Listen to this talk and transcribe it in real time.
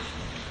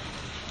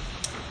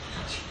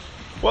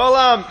Well,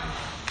 a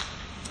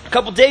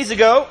couple days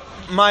ago,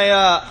 we were.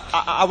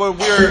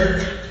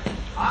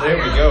 There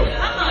we go.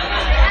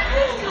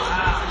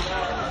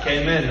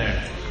 Came in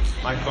there.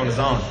 Microphone is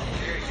on.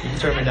 You can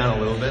turn me down a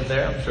little bit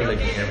there. I'm sure they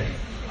can hear me.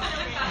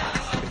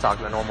 You can talk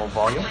to the normal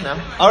volume now.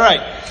 All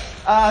right.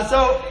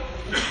 So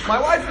my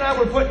wife and I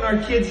were putting our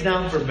kids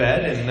down for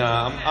bed,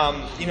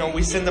 and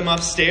we send them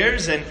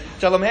upstairs and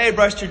tell them, "Hey,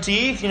 brush your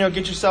teeth.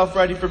 Get yourself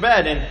ready for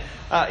bed." And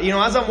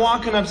as I'm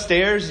walking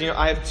upstairs,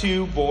 I have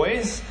two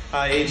boys,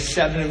 aged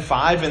 7 and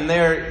 5, and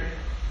they're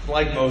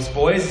like most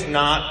boys,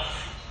 not.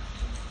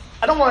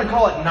 I don't want to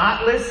call it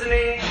not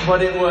listening,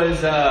 but it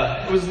was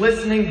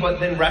listening, but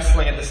then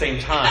wrestling at the same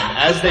time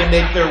as they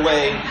make their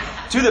way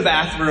to the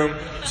bathroom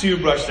to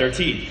brush their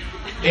teeth.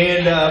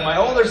 And my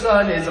older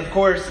son is, of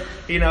course,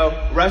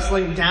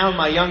 wrestling down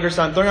my younger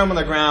son, throwing him on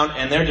the ground,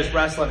 and they're just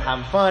wrestling,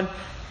 having fun.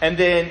 And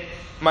then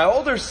my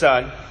older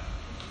son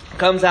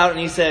comes out and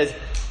he says,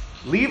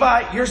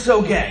 "Levi, you're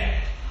so gay."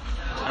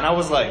 And I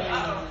was like,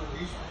 wow.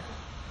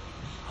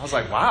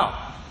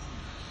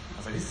 I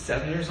was like, he's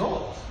 7 years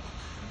old.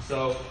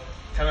 So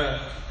kind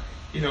of,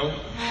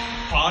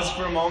 paused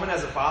for a moment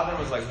as a father and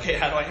was like, okay,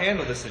 how do I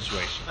handle this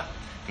situation?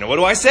 What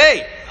do I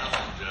say?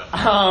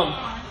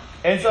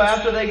 And so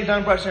after they get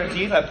done brushing their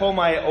teeth, I pull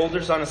my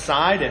older son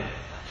aside and,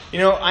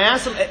 I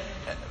asked him,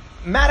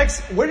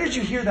 "Maddox, where did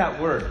you hear that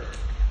word?"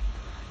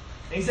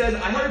 And he says,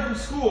 "I heard it from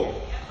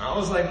school." And I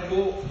was like,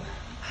 "Well,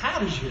 how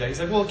did you hear that?" He's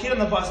like, "Well, a kid on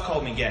the bus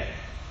called me gay."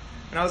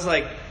 And I was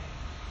like,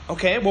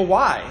 "Okay, well,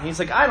 why?" And he's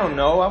like, "I don't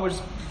know. I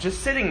was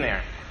just sitting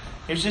there.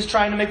 He was just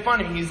trying to make fun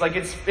of me." He's like,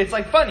 it's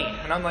like funny.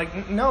 And I'm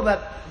like, "No,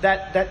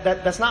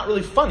 that's not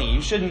really funny.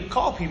 You shouldn't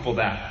call people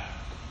that."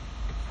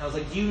 I was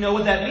like, "Do you know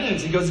what that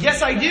means?" He goes,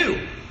 "Yes, I do.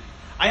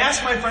 I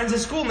asked my friends at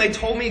school and they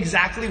told me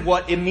exactly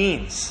what it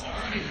means."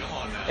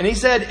 And he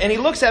said, and he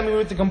looks at me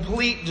with the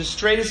complete, just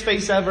straightest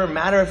face ever,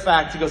 matter of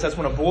fact. He goes, "That's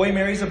when a boy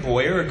marries a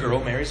boy or a girl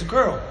marries a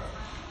girl."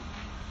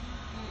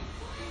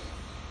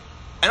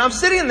 And I'm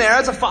sitting there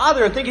as a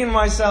father thinking to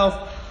myself,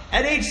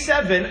 at age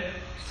 7,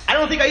 I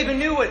don't think I even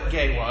knew what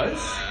gay was.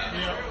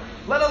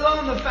 Let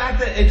alone the fact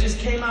that it just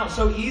came out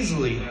so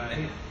easily.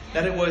 And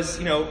that it was,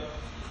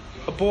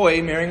 a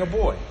boy marrying a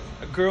boy.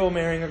 A girl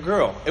marrying a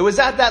girl. It was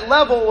at that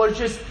level where it's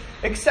just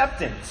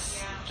acceptance.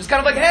 Just kind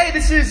of like, hey,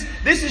 this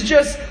is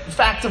just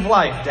fact of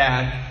life,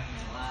 Dad.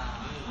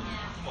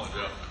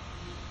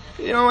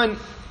 And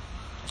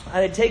I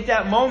had to take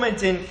that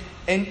moment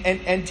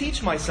and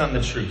teach my son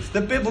the truth.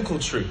 The biblical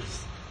truth.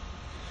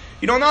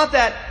 Not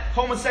that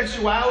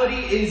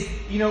homosexuality is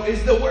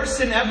the worst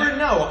sin ever.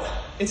 No,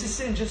 it's a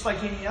sin just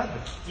like any other.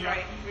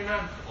 Right?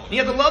 You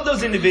have to love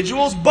those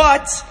individuals,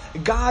 but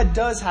God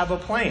does have a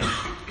plan.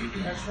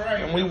 That's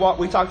right. And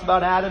we talked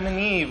about Adam and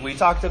Eve. We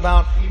talked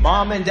about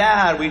Mom and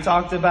Dad. We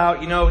talked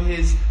about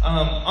his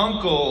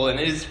uncle and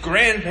his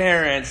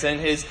grandparents and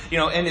his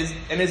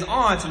his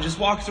aunts, and just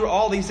walked through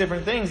all these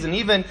different things. And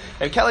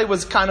Kelly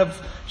was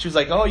she was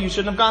like, "Oh, you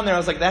shouldn't have gone there." I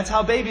was like, "That's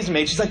how babies are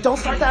made." She's like, "Don't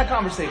start that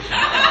conversation."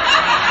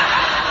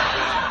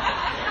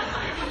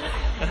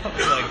 I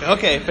was like,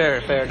 okay,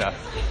 fair enough.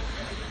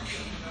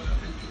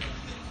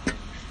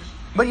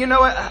 But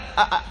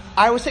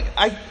I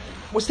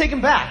was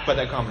taken back by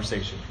that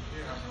conversation.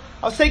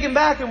 I was taken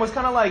back and was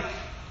kind of like,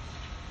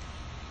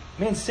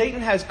 man,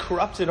 Satan has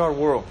corrupted our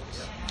world.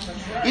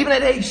 Even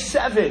at age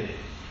 7,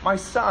 my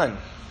son,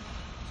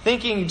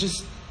 thinking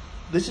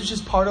this is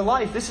just part of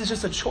life. This is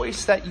just a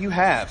choice that you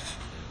have.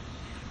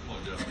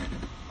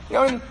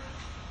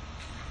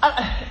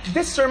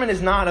 This sermon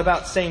is not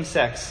about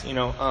same-sex,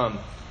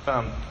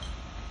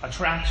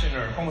 attraction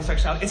or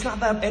homosexuality. It's not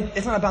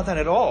about that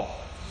at all.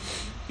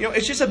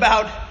 It's just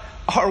about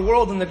our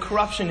world and the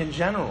corruption in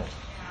general.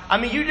 I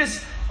mean, you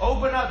just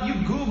open up, you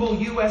Google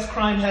U.S.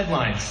 crime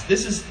headlines.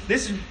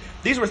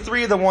 These were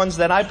 3 of the ones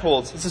that I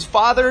pulled. It says,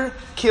 "Father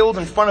killed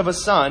in front of a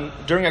son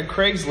during a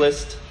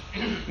Craigslist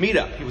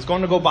meetup." He was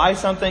going to go buy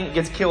something,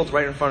 gets killed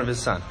right in front of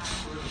his son.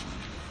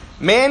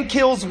 "Man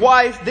kills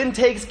wife, then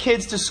takes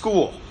kids to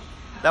school."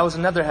 That was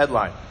another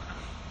headline.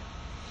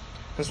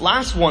 This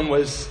last one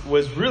was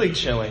really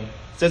chilling.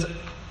 It says,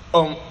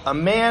 a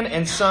man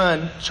and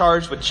son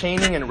charged with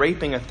chaining and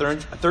raping a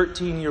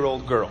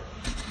 13-year-old girl.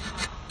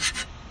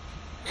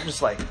 I'm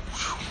just like,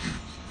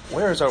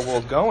 where is our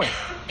world going?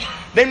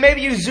 Then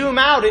maybe you zoom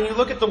out and you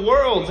look at the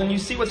world and you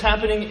see what's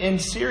happening in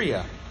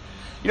Syria.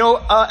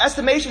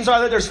 Estimations are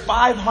that there's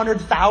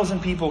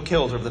 500,000 people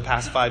killed over the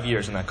past 5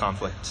 years in that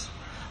conflict.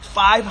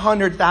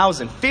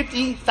 500,000.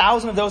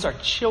 50,000 of those are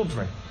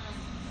children.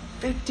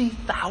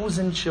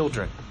 50,000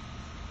 children.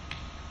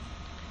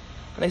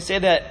 And they say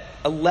that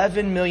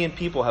 11 million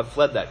people have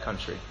fled that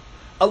country.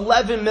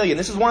 11 million.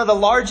 This is one of the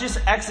largest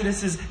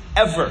exoduses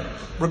ever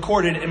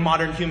recorded in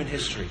modern human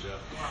history.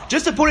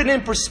 Just to put it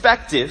in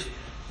perspective,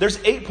 there's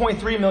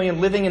 8.3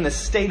 million living in the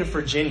state of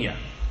Virginia.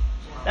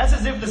 That's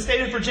as if the state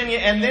of Virginia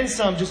and then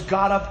some just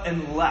got up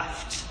and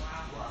left.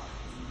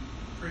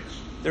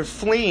 They're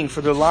fleeing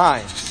for their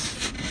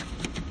lives.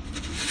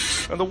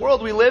 Now, the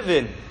world we live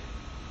in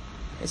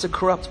is a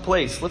corrupt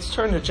place. Let's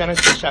turn to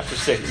Genesis chapter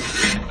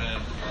 6.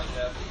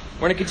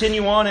 We're going to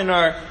continue on in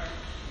our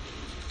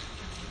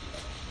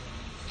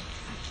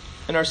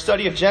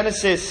study of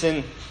Genesis,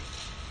 and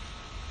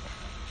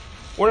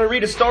we're going to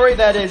read a story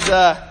that is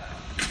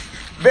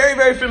very,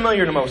 very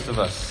familiar to most of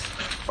us.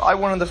 Probably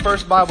one of the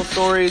first Bible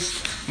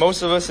stories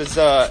most of us has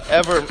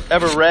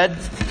ever read.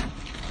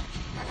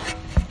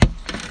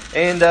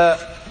 And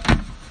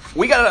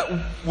we got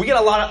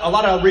a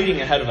lot of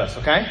reading ahead of us.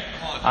 Okay,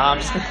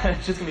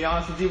 just gonna be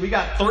honest with you. We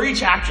got 3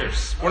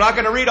 chapters. We're not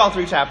gonna read all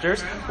 3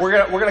 chapters. We're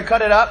gonna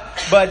cut it up.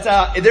 But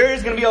there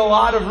is gonna be a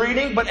lot of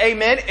reading. But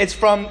amen, it's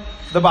from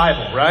the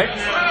Bible, right?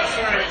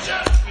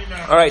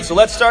 All right. So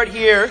let's start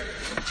here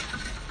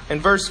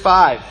in verse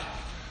 5.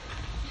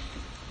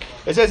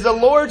 It says, "The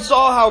Lord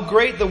saw how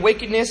great the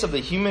wickedness of the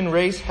human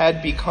race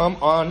had become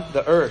on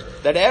the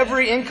earth, that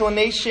every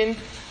inclination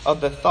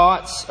of the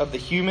thoughts of the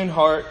human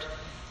heart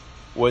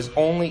was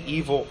only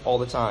evil all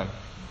the time.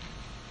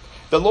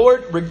 The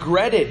Lord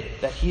regretted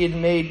that He had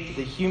made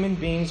the human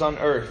beings on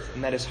earth,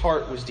 and that His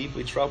heart was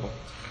deeply troubled."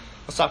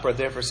 I'll stop right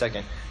there for a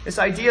second. This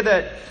idea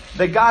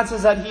that God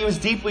says that He was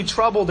deeply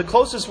troubled, the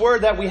closest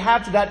word that we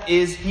have to that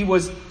is He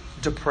was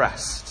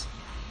depressed.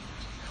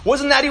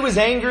 Wasn't that He was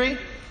angry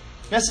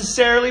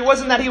necessarily?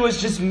 Wasn't that He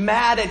was just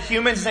mad at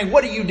humans saying,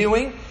 "What are you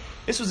doing?"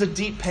 This was a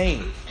deep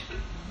pain.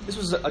 This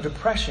was a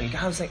depression.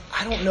 God was saying,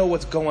 "I don't know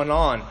what's going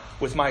on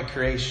with my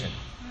creation.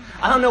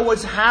 I don't know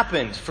what's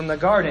happened from the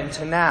garden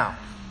to now.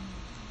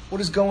 What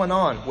is going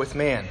on with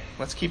man?"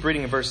 Let's keep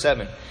reading in verse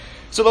 7.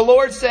 "So the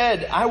Lord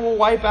said, I will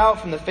wipe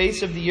out from the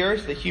face of the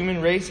earth the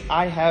human race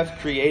I have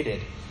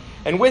created,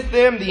 and with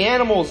them the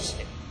animals,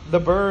 the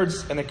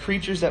birds, and the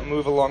creatures that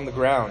move along the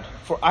ground.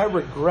 For I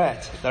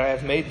regret that I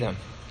have made them."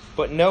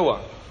 But Noah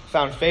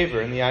found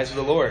favor in the eyes of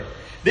the Lord.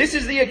 This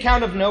is the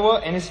account of Noah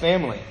and his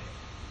family.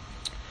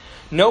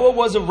 Noah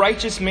was a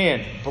righteous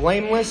man,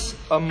 blameless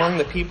among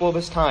the people of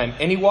his time,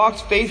 and he walked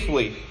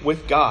faithfully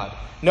with God.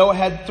 Noah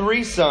had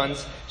 3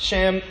 sons,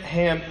 Shem,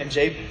 Ham, and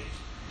Japheth.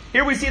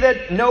 Here we see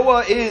that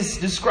Noah is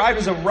described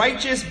as a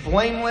righteous,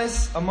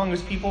 blameless among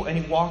his people, and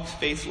he walked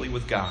faithfully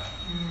with God.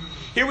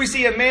 Here we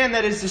see a man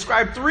that is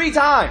described 3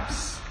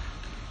 times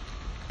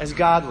as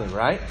godly,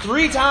 right?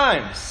 3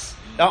 times.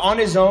 Now, on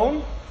his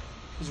own,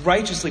 was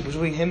righteously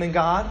between him and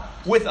God.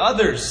 With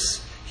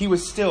others, he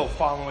was still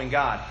following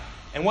God.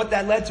 And what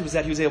that led to is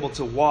that he was able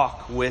to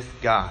walk with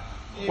God.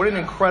 What an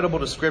incredible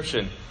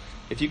description.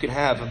 If you could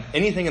have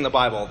anything in the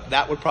Bible,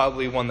 that would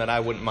probably be one that I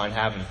wouldn't mind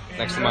having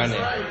next to my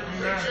name.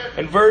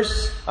 In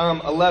verse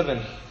 11,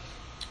 it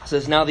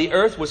says, "Now the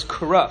earth was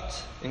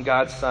corrupt in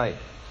God's sight,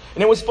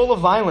 and it was full of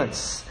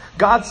violence.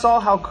 God saw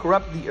how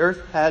corrupt the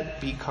earth had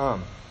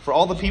become, for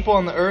all the people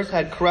on the earth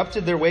had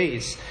corrupted their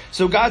ways.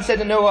 So God said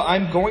to Noah,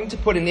 I'm going to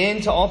put an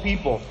end to all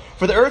people,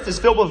 for the earth is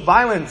filled with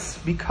violence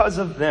because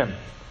of them.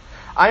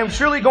 I am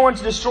surely going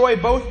to destroy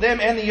both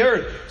them and the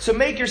earth. So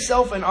make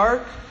yourself an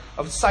ark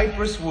of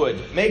cypress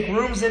wood. Make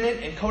rooms in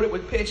it and coat it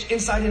with pitch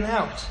inside and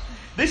out.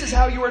 This is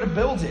how you are to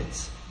build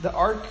it. The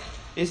ark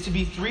is to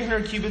be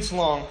 300 cubits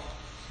long,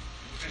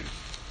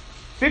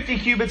 50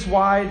 cubits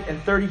wide,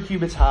 and 30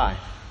 cubits high.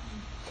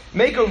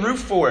 Make a roof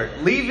for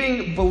it,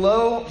 leaving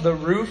below the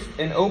roof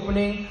an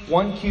opening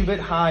 1 cubit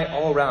high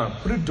all around.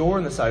 Put a door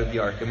in the side of the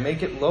ark and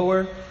make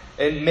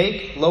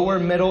lower,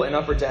 middle, and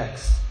upper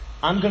decks.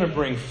 I'm going to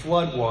bring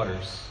flood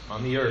waters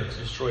on the earth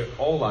to destroy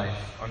all life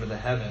under the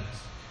heavens.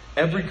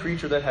 Every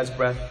creature that has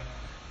breath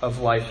of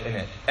life in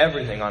it,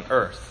 everything on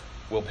earth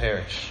will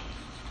perish."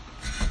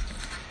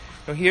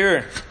 Now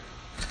here,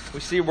 we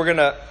see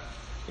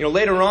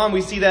later on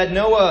we see that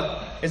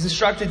Noah is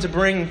instructed to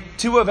bring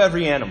 2 of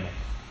every animal.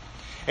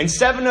 And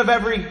 7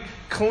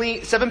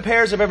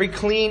 pairs of every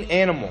clean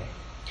animal.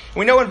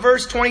 We know in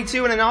verse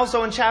 22 and then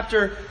also in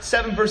chapter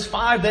 7 verse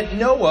 5 that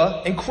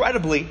Noah,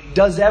 incredibly,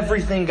 does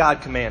everything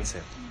God commands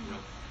him.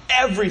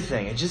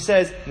 Everything. It just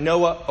says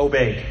Noah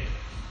obeyed.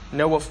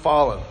 Noah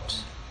followed.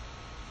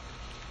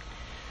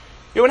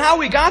 And how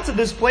we got to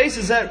this place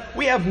is that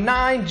we have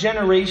 9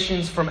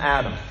 generations from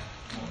Adam.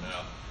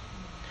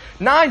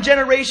 9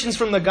 generations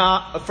from the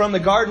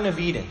Garden of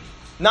Eden.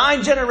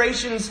 9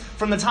 generations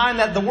from the time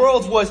that the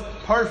world was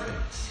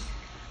perfect.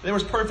 There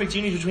was perfect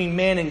unity between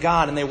man and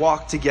God, and they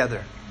walked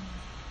together.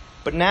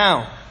 But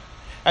now,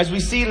 as we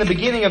see in the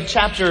beginning of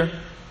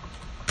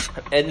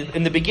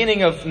in the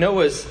beginning of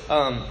Noah's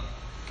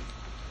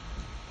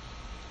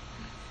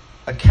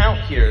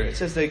account here, it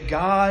says that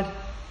God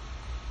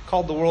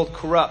called the world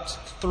corrupt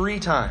 3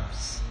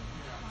 times.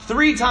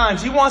 3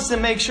 times. He wants to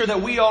make sure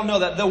that we all know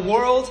that the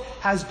world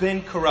has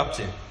been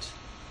corrupted.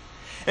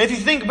 And if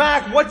you think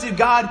back, what did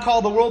God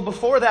call the world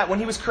before that when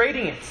He was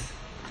creating it?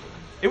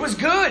 It was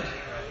good.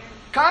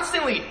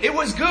 Constantly, it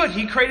was good.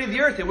 He created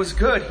the earth. It was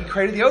good. He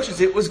created the oceans.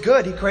 It was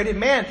good. He created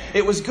man.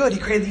 It was good. He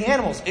created the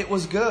animals. It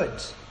was good.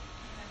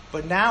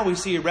 But now we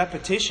see a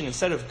repetition.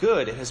 Instead of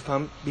good, it has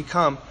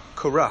become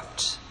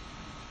corrupt.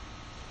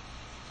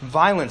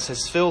 Violence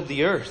has filled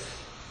the earth.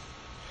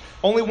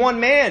 Only one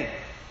man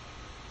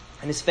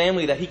and his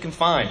family that He can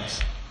find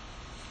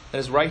that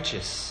is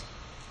righteous.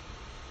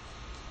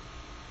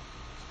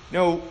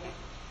 No,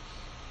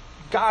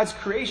 God's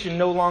creation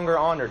no longer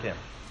honored him.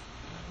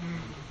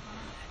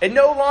 It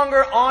no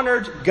longer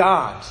honored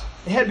God.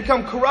 It had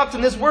become corrupt,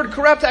 and this word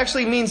corrupt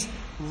actually means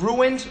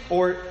ruined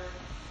or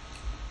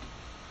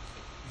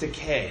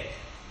decay.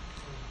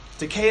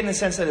 Decay in the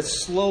sense that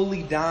it's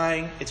slowly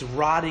dying, it's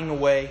rotting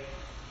away,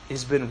 it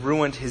has been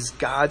ruined, his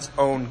God's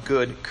own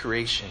good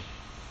creation.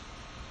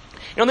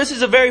 This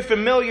is a very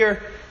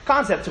familiar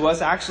concept to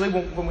us, actually,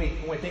 when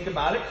we think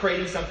about it,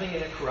 creating something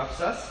and it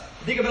corrupts us.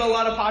 Think about a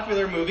lot of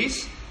popular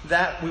movies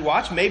that we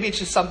watch. Maybe it's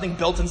just something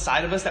built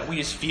inside of us that we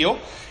just feel.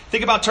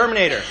 Think about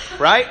Terminator,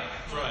 right?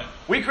 Right.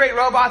 We create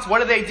robots.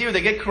 What do?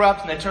 They get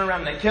corrupt and they turn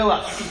around and they kill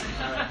us.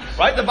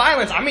 Right? The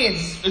violence.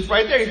 It's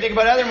right there. You think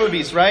about other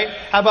movies, right?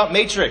 How about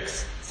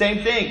Matrix?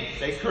 Same thing.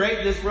 They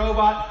create this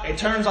robot. It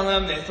turns on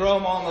them. They throw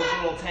them all in those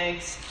little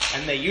tanks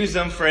and they use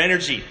them for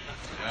energy.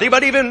 Think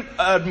about even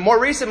a more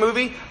recent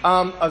movie,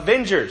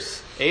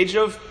 Avengers, Age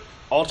of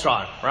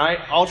Ultron, right?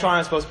 Ultron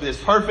is supposed to be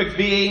this perfect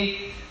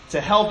being to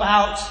help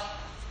out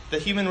the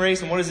human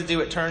race. And what does it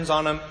do? It turns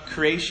on them.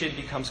 Creation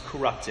becomes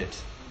corrupted.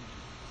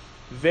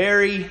 A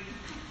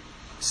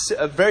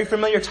very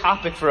familiar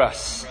topic for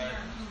us.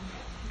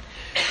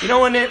 And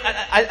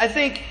I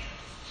think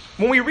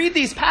when we read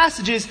these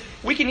passages,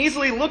 we can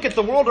easily look at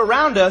the world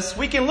around us.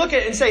 We can look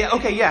at it and say,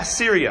 okay, yeah,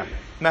 Syria,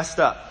 messed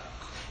up.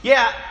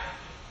 Yeah,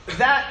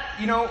 that,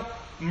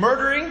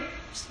 murdering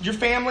your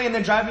family and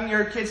then driving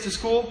your kids to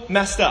school,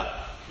 messed up.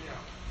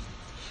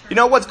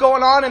 What's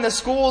going on in the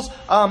schools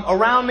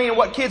around me and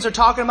what kids are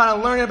talking about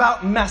and learning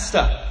about, messed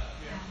up.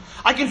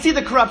 I can see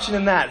the corruption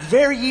in that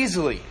very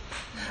easily.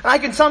 And I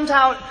can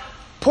somehow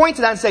point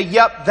to that and say,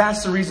 yep,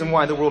 that's the reason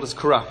why the world is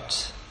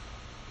corrupt.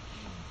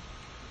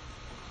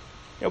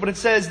 But it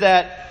says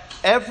that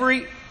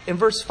in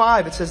verse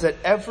 5, it says that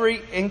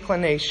every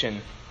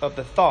inclination of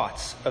the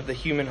thoughts of the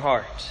human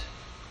heart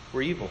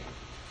were evil.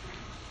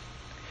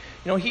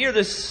 Here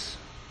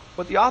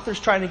what the author's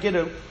trying to get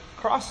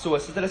across to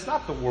us is that it's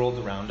not the world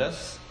around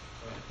us.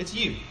 It's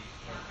you.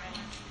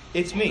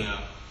 It's me.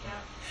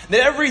 That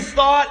every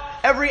thought,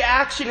 every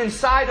action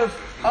inside of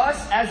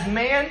us as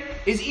man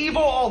is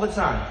evil all the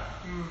time.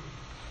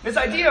 This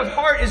idea of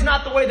heart is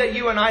not the way that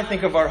you and I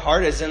think of our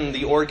heart as in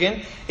the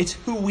organ. It's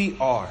who we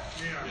are.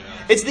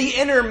 It's the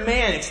inner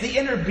man. It's the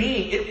inner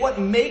being. It's what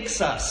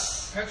makes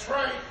us. That's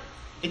right.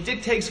 It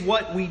dictates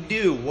what we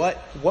do,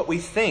 what we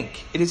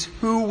think. It is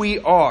who we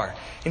are.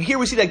 And here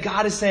we see that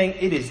God is saying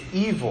it is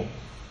evil.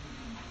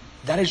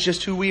 That is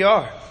just who we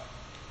are.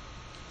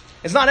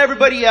 It's not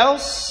everybody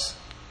else,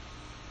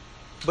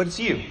 but it's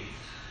you.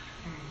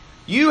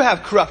 You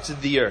have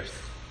corrupted the earth.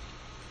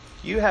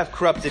 You have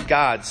corrupted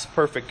God's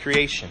perfect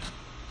creation.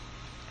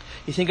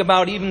 You think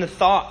about even the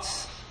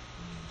thoughts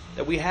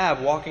that we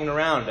have walking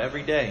around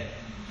every day.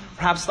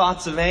 Perhaps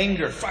thoughts of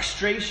anger,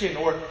 frustration,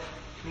 or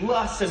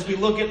lust as we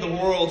look at the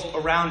world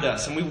around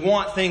us and we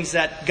want things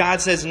that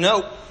God says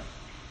no.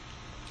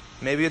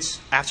 Maybe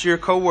it's after your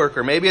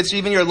coworker. Maybe it's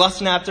even you're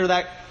lusting after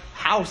that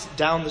house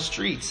down the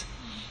street.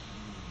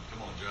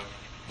 Come on, Joe.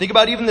 Think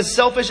about even the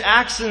selfish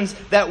actions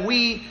that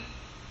we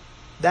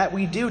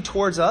do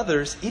towards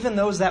others, even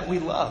those that we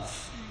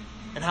love,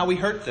 and how we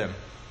hurt them,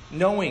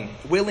 knowing,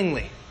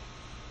 willingly.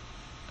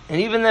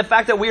 And even the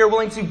fact that we are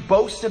willing to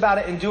boast about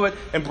it and do it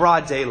in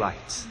broad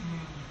daylight.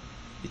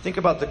 You think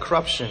about the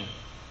corruption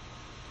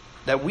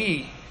that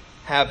we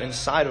have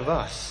inside of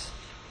us.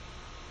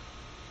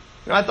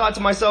 I thought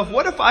to myself,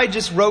 what if I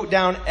just wrote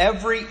down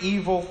every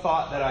evil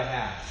thought that I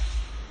have?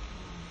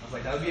 I was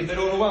like, that would be a bit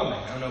overwhelming.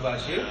 I don't know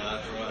about you.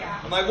 That's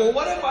right. I'm like, well,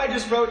 what if I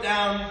just wrote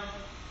down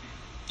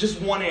just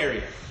one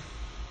area?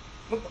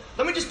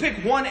 Let me just pick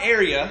one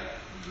area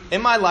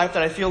in my life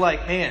that I feel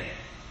like, man,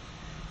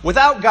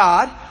 without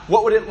God,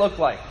 what would it look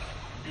like?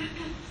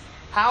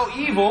 How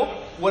evil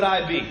would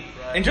I be?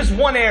 In just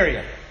one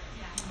area.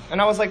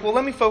 And I was like, well,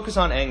 let me focus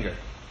on anger.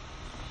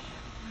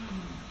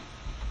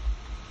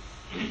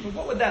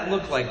 What would that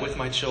look like with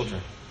my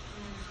children?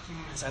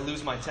 As I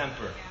lose my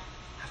temper,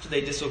 after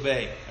they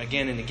disobey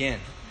again and again.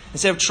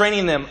 Instead of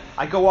training them,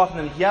 I go off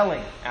and I'm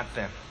yelling at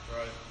them.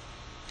 Right.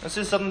 This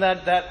is something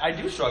that I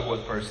do struggle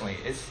with personally.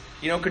 It's,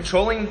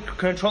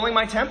 controlling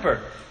my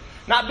temper.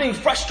 Not being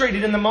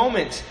frustrated in the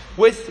moment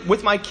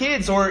with my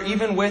kids or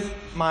even with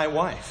my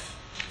wife.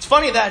 It's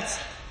funny that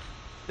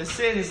the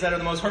sins that are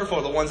the most hurtful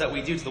are the ones that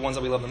we do to the ones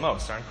that we love the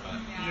most, aren't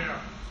they? Yeah.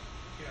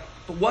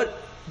 But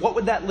what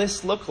would that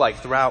list look like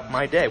throughout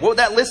my day? What would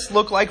that list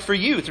look like for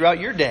you throughout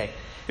your day?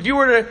 If you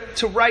were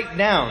to write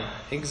down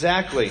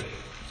exactly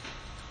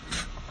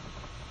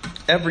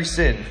every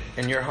sin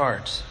in your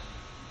heart.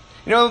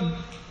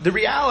 The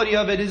reality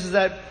of it is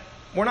that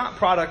we're not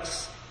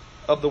products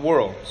of the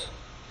world.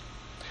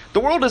 The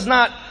world is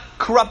not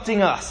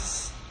corrupting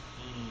us.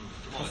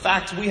 In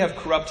fact, we have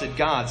corrupted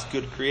God's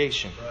good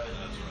creation.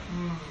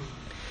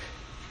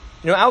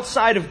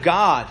 Outside of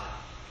God,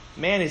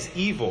 man is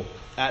evil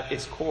at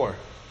its core.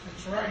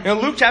 That's right.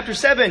 Luke chapter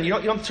 7,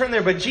 you don't turn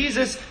there, but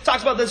Jesus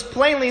talks about this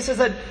plainly. He says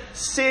that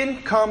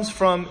sin comes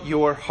from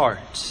your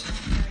heart.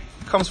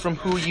 It comes from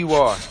who you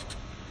are.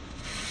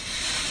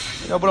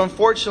 But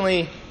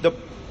unfortunately,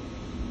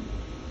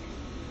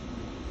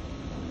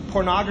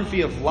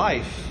 pornography of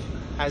life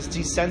has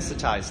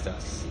desensitized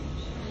us.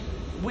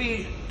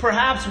 We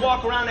perhaps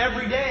walk around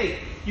every day.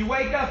 You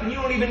wake up and you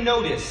don't even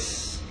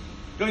notice.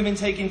 You don't even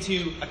take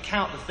into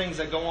account the things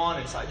that go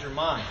on inside your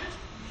mind.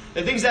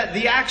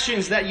 The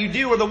actions that you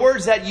do or the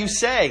words that you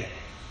say.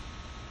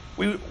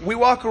 We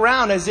walk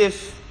around as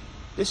if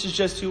this is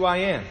just who I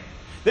am.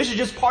 This is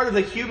just part of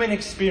the human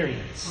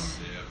experience.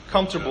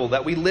 Comfortable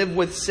that we live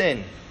with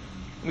sin.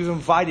 We've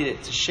invited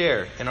it to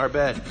share in our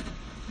bed.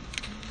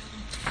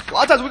 A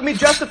lot of times we can be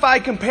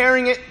justified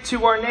comparing it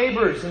to our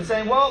neighbors and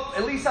saying, well,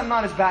 at least I'm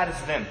not as bad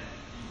as them.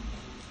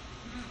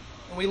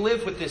 And we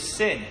live with this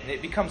sin, and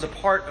it becomes a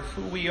part of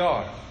who we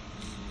are.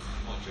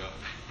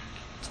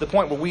 To the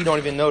point where we don't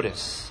even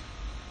notice.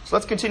 So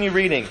let's continue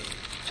reading.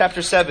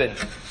 Chapter 7,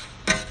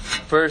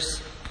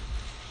 verse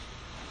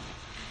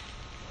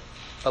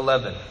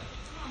 11.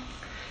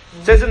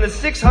 It says, in the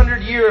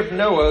 600th year of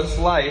Noah's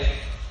life,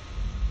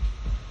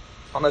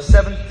 on the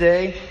 7th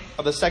day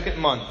of the 2nd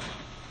month,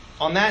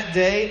 on that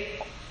day,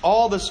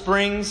 all the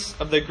springs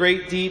of the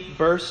great deep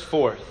burst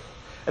forth,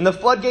 and the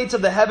floodgates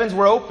of the heavens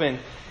were opened,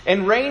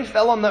 and rain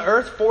fell on the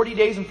earth 40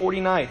 days and 40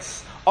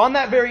 nights. On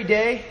that very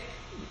day,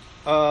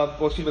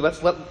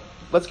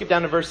 let's skip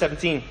down to verse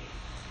 17.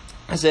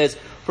 It says,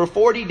 for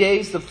 40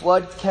 days the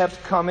flood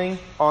kept coming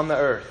on the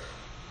earth,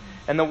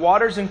 and the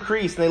waters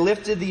increased, and they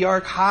lifted the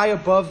ark high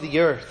above the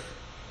earth.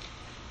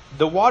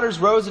 The waters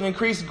rose and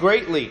increased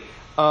greatly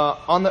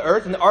on the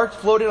earth, and the ark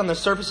floated on the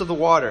surface of the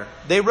water.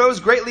 They rose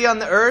greatly on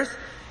the earth,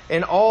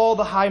 and all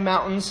the high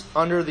mountains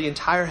under the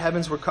entire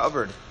heavens were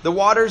covered. The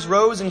waters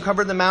rose and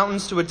covered the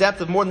mountains to a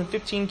depth of more than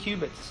 15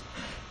 cubits.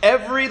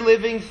 Every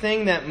living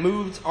thing that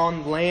moved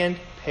on land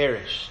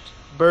perished.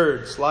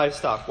 Birds,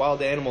 livestock,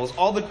 wild animals,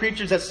 all the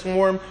creatures that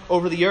swarm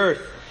over the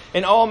earth,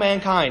 and all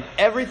mankind.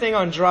 Everything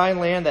on dry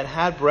land that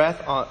had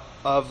breath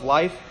of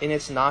life in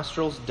its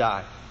nostrils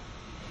died.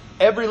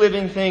 Every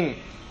living thing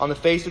on the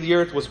face of the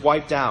earth was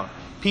wiped out.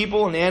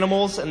 People and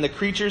animals and the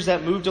creatures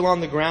that moved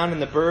along the ground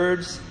and the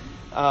birds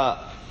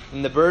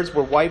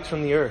were wiped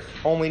from the earth.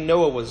 Only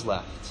Noah was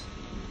left,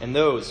 and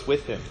those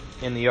with him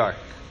in the ark.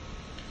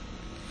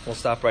 We'll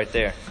stop right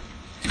there.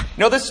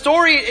 This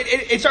story,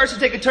 it starts to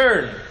take a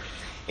turn.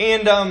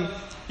 And,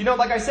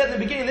 like I said in the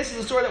beginning, this is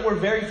a story that we're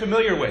very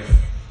familiar with.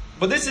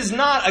 But this is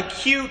not a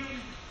cute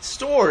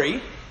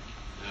story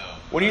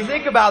when you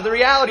think about the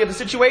reality of the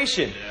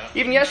situation. Yeah.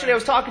 Even yesterday I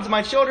was talking to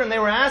my children. They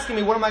were asking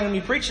me, what am I going to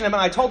be preaching about?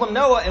 I told them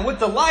Noah, and with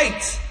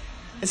delight,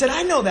 I said,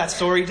 I know that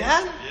story,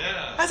 Dad.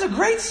 Yeah. That's a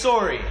great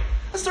story.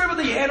 A story about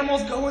the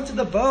animals going to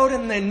the boat,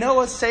 and then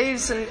Noah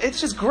saves, and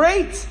it's just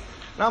great.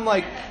 And I'm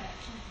like,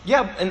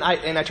 yeah. And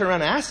I turn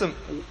around and ask them,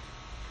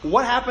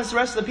 what happens to the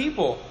rest of the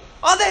people?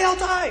 Oh, they all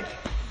died.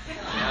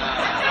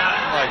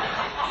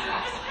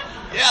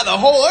 Yeah, the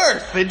whole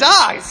earth, it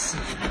dies.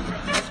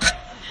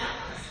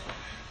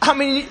 I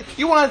mean,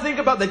 you want to think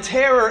about the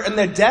terror and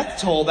the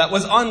death toll that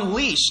was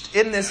unleashed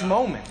in this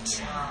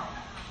moment. I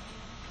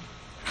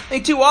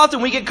think too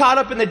often we get caught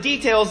up in the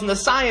details and the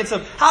science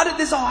of how did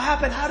this all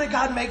happen? How did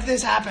God make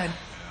this happen?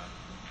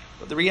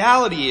 But the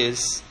reality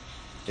is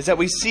that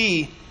we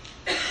see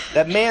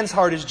that man's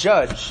heart is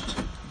judged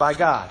by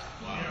God.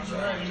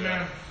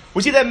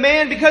 We see that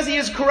man, because he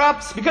is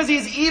corrupt, because he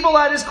is evil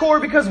at his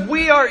core, because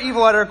we are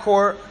evil at our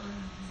core,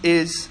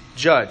 is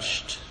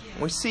judged.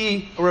 We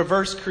see a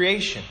reverse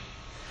creation.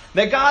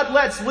 That God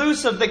lets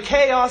loose of the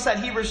chaos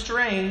that he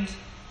restrained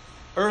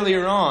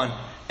earlier on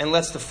and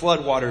lets the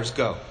floodwaters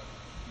go.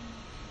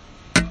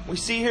 We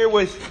see here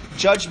with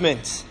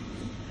judgment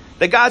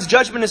that God's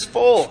judgment is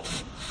full.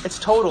 It's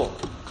total.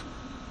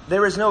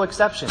 There is no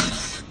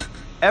exceptions.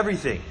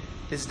 Everything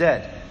is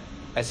dead,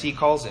 as he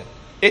calls it.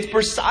 It's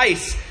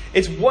precise.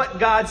 It's what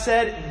God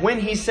said, when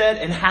he said,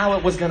 and how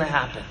it was going to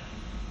happen.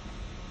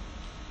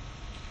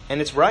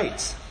 And it's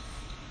right.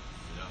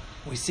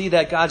 We see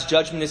that God's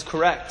judgment is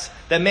correct.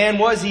 That man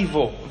was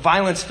evil.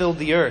 Violence filled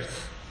the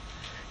earth.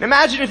 And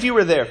imagine if you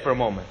were there for a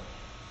moment.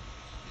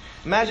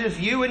 Imagine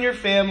if you and your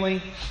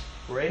family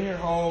were in your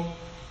home.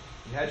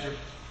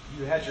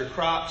 You had your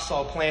crops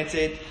all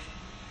planted.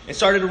 It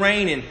started to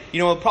rain,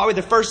 and probably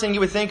the first thing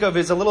you would think of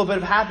is a little bit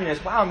of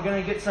happiness. Wow, I'm going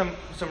to get some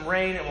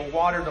rain. It will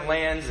water the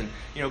lands, and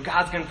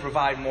God's going to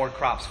provide more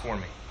crops for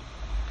me.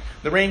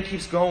 The rain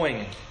keeps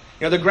going.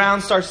 The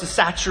ground starts to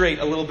saturate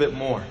a little bit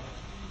more.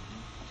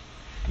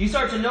 You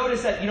start to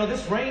notice that,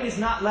 this rain is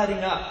not letting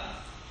up.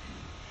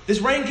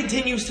 This rain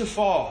continues to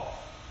fall.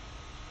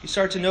 You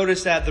start to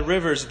notice that the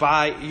rivers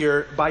by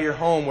your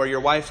home where your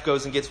wife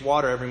goes and gets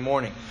water every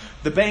morning,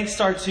 the water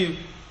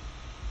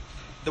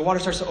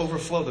starts to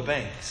overflow the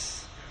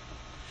banks.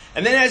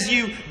 And then as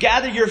you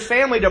gather your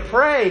family to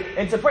pray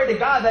to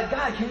God that,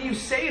 God, can you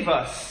save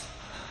us?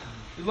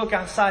 You look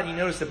outside and you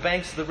notice the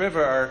banks of the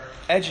river are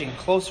edging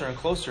closer and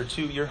closer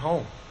to your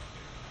home.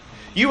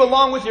 You,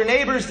 along with your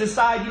neighbors,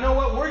 decide, you know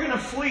what, we're going to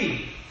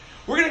flee.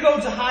 We're going to go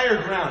to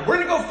higher ground. We're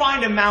going to go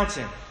find a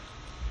mountain.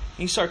 And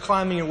you start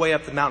climbing your way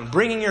up the mountain,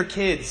 bringing your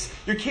kids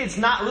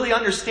not really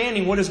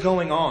understanding what is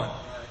going on.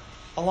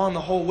 Along the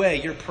whole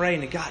way, you're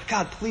praying to God,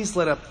 God, please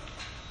let up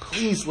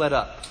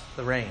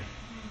the rain.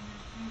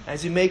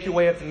 As you make your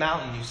way up the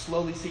mountain, you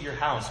slowly see your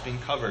house being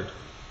covered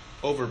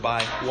over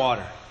by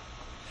water.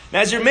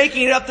 And as you're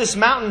making it up this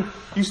mountain,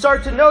 you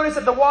start to notice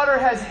that the water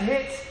has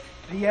hit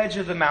the edge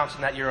of the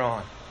mountain that you're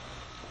on.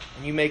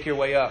 And you make your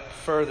way up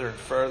further and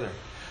further,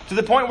 to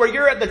the point where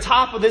you're at the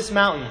top of this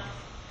mountain.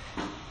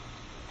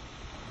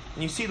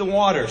 And you see the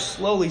water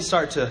slowly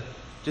start to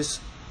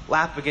just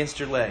lap against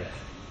your leg.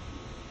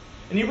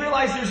 And you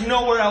realize there's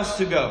nowhere else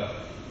to go.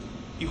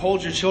 You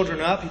hold your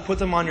children up, you put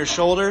them on your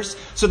shoulders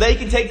so they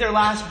can take their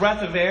last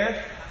breath of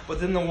air, but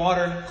then the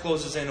water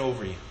closes in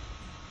over you.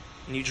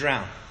 And you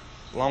drown,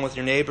 along with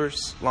your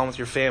neighbors, along with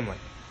your family.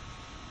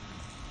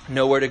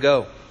 Nowhere to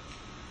go.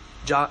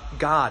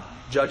 God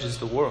judges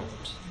the world.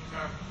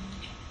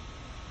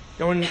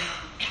 It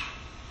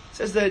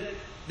says that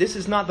this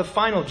is not the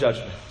final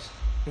judgment.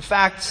 In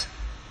fact,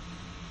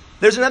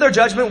 there's another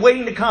judgment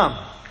waiting to come.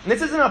 And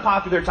this isn't a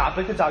popular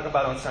topic to talk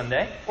about on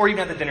Sunday, or even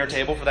at the dinner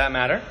table for that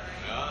matter.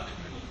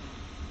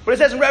 But it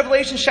says in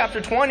Revelation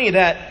chapter 20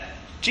 that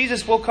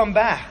Jesus will come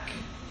back.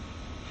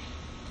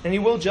 And He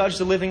will judge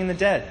the living and the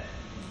dead.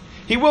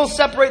 He will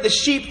separate the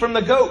sheep from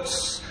the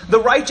goats, the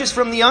righteous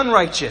from the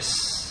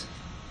unrighteous.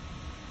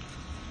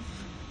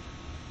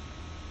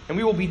 And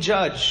we will be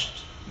judged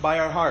by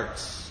our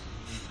hearts.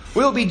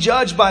 We will be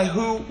judged by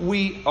who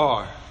we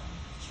are.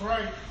 That's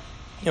right.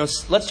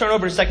 Let's turn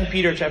over to 2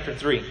 Peter chapter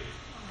 3. Come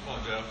on,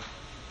 Jeff.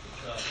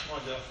 Come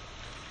on, Jeff.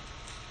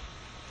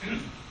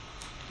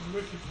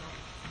 Would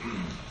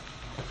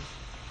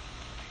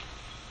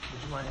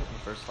you mind hitting the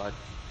first slide?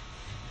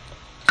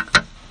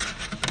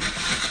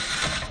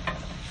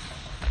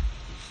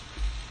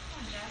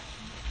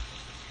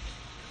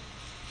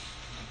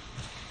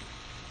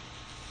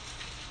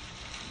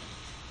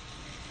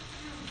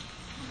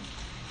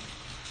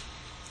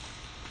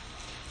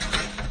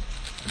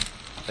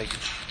 Thank you.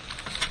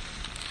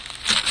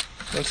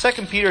 In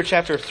 2 Peter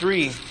chapter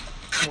 3,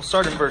 we'll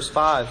start in verse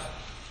 5.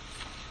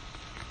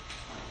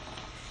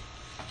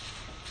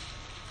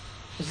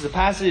 This is a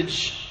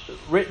passage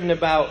written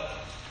about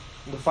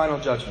the final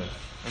judgment.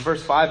 In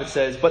verse 5 it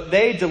says, "But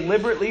they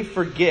deliberately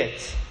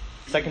forget,"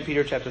 2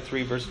 Peter chapter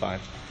 3, verse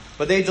 5.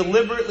 "But they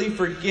deliberately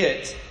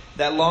forget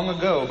that long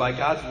ago, by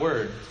God's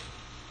word,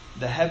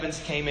 the heavens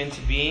came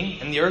into being,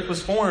 and the earth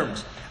was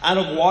formed out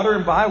of water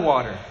and by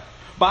water.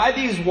 By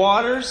these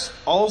waters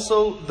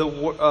also the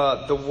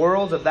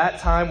world of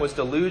that time was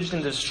deluged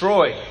and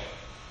destroyed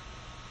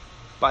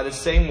by the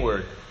same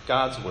word,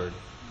 God's word.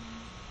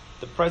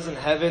 The present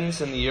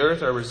heavens and the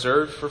earth are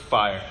reserved for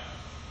fire,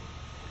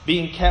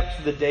 being kept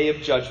for the day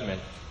of judgment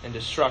and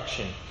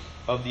destruction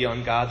of the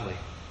ungodly."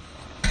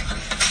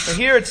 And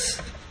here it's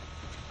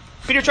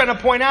Peter trying to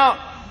point out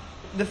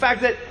the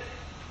fact that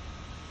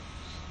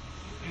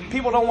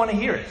people don't want to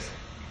hear it.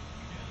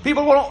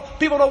 People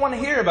don't want to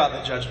hear about the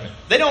judgment.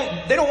 They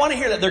don't want to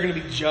hear that they're going to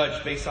be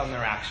judged based on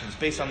their actions,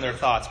 based on their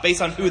thoughts,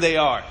 based on who they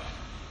are.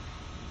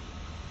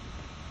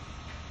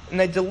 And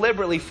they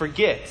deliberately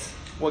forget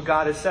what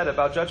God has said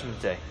about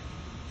Judgment Day.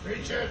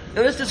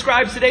 Now this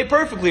describes today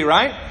perfectly,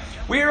 right?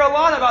 We hear a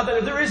lot about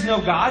that there is no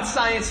God.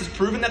 Science has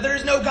proven that there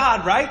is no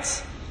God,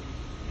 right?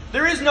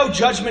 There is no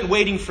judgment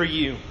waiting for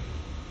you.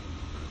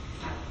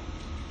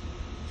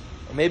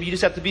 Or maybe you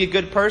just have to be a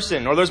good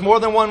person, or there's more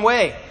than one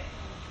way.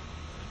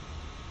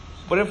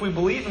 But if we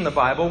believe in the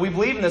Bible, we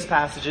believe in these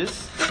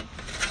passages,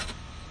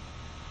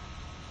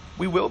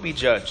 we will be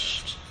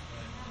judged.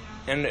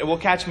 And it will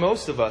catch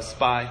most of us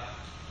by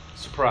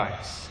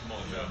surprise.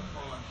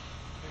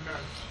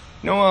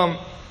 You know,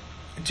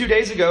 2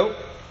 days ago,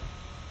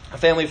 a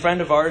family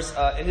friend of ours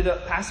ended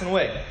up passing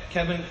away,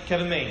 Kevin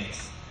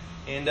Maines.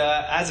 And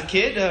as a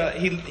kid,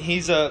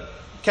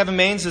 Kevin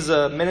Maines is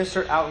a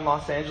minister out in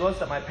Los Angeles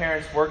that my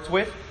parents worked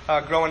with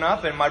growing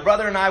up. And my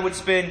brother and I would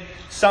spend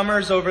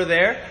summers over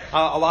there,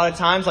 a lot of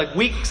times, like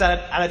weeks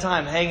at a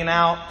time, hanging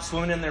out,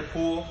 swimming in their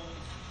pool.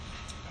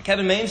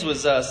 Kevin Maines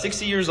was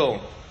 60 years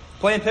old,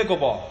 playing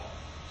pickleball.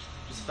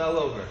 Just fell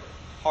over,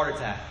 heart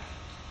attack.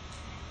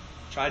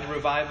 Tried to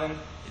revive him.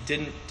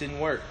 It didn't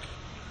work.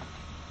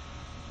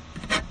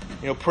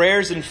 You know,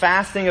 prayers and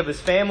fasting of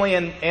his family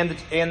and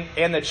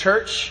the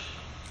church.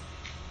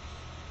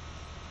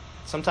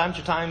 Sometimes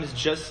your time is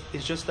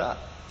just up.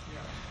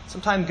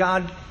 Sometimes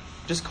God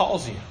just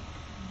calls you.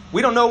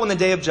 We don't know when the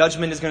day of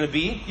judgment is going to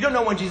be. You don't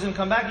know when Jesus is going to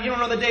come back. You don't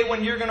know the day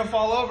when you're going to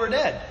fall over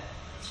dead.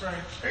 That's right.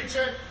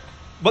 Paycheck.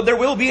 But there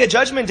will be a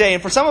judgment day,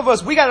 and for some of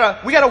us, we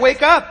gotta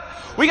wake up.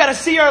 We gotta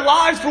see our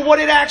lives for what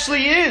it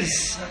actually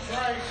is. That's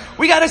right.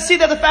 We gotta see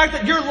that the fact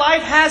that your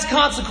life has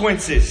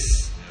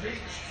consequences.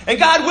 And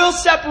God will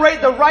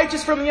separate the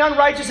righteous from the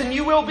unrighteous, and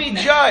you will be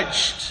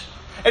judged.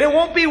 And it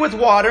won't be with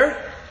water.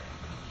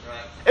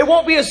 It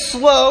won't be as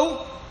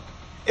slow.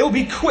 It will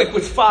be quick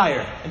with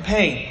fire and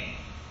pain.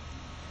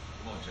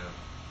 Come on, Jeff.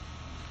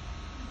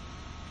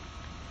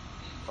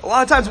 A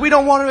lot of times we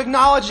don't want to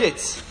acknowledge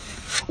it.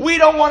 We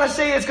don't want to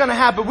say it's going to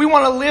happen. We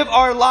want to live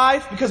our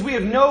life because we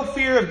have no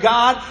fear of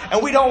God,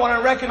 and we don't want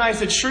to recognize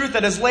the truth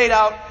that is laid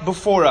out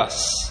before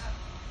us.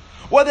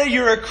 Whether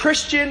you're a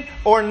Christian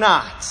or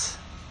not.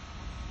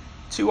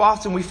 Too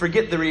often we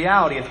forget the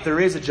reality that there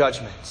is a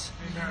judgment.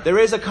 There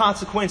is a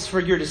consequence for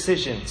your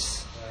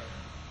decisions.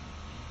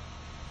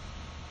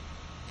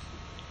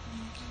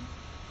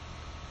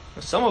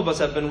 Some of us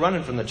have been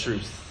running from the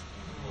truth.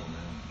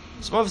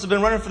 Some of us have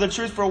been running from the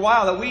truth for a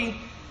while that we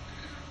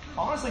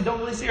honestly don't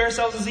really see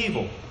ourselves as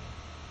evil.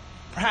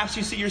 Perhaps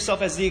you see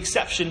yourself as the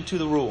exception to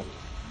the rule.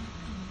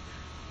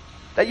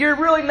 That you're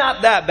really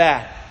not that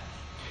bad.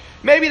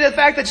 Maybe the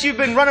fact that you've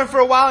been running for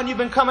a while and you've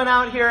been coming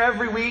out here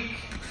every week,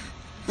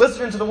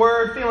 listening to the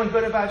Word, feeling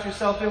good about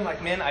yourself, feeling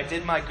like, man, I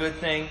did my good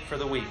thing for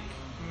the week.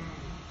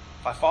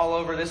 If I fall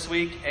over this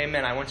week,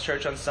 amen, I went to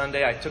church on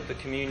Sunday, I took the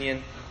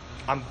communion,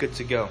 I'm good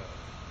to go.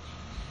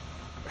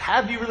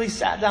 Have you really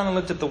sat down and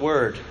looked at the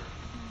Word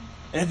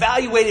and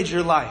evaluated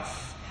your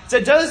life?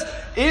 Said,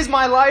 is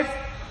my life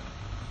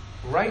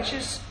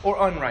righteous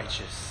or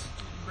unrighteous?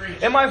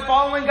 Am I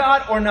following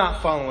God or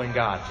not following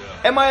God?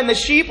 Am I in the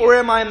sheep or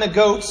am I in the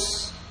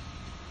goats?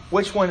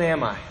 Which one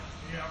am I?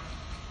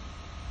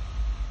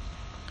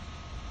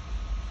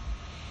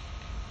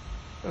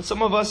 And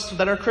some of us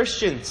that are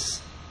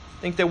Christians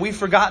think that we've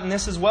forgotten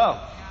this as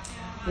well.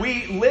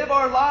 We live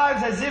our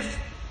lives as if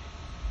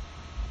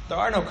there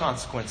are no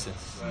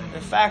consequences.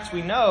 In fact,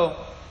 we know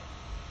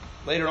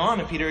later on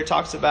in Peter it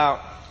talks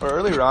about, or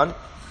earlier on,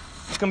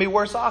 it's going to be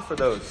worse off for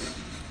those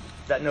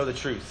that know the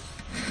truth.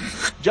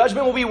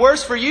 Judgment will be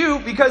worse for you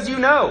because you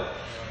know.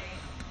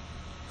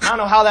 I don't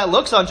know how that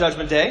looks on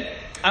Judgment Day.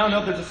 I don't know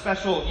if there's a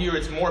special year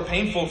it's more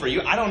painful for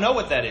you. I don't know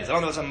what that is. I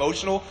don't know if it's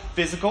emotional,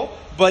 physical,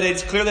 but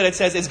it's clear that it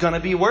says it's going to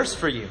be worse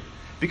for you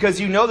because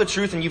you know the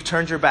truth and you've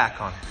turned your back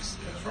on it.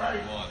 That's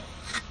right.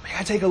 We got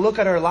to take a look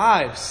at our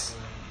lives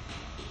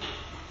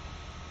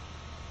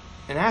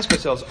and ask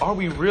ourselves, are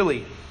we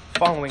really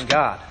following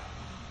God?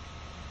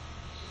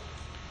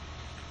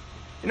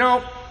 You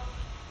know,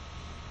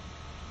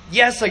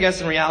 yes, I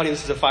guess in reality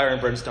this is a fire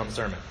and brimstone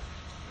sermon.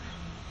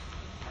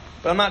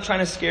 But I'm not trying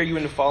to scare you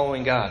into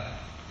following God.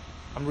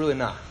 I'm really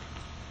not.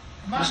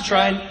 I'm just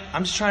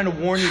trying to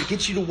warn you, to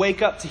get you to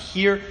wake up to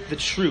hear the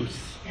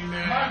truth.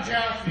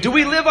 Amen. Do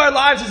we live our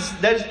lives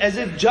as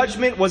if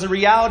judgment was a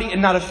reality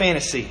and not a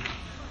fantasy?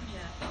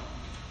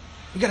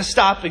 We got to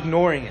stop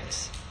ignoring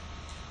it.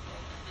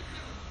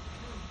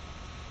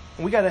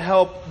 And we got to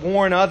help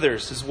warn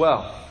others as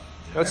well.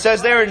 It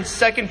says there in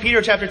 2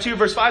 Peter chapter 2,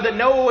 verse 5, that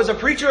Noah was a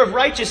preacher of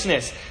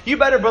righteousness. You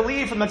better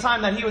believe from the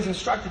time that he was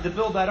instructed to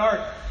build that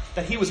ark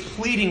that he was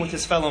pleading with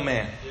his fellow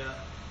man. Yeah.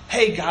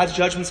 Hey, God's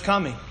judgment's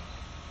coming.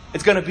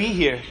 It's going to be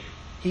here.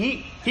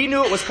 He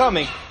knew it was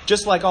coming,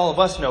 just like all of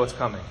us know it's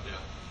coming. Yeah.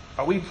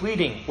 Are we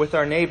pleading with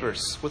our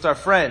neighbors, with our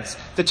friends,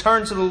 to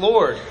turn to the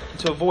Lord and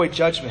to avoid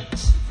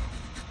judgment?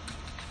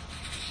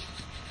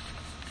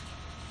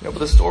 But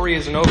the story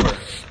isn't over.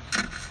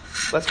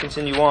 Let's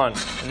continue on.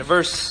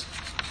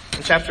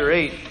 In chapter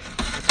 8,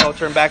 let's all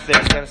turn back there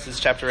in Genesis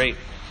chapter 8.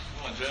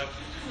 Come on, Jeff.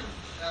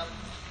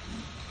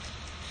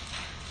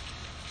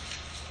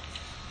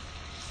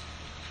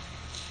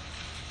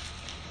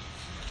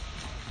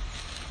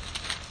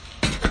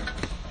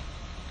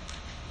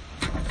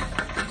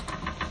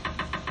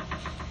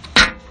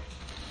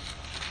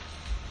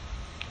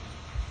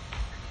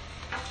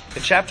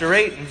 In chapter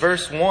 8, in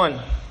verse 1,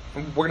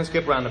 we're going to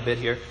skip around a bit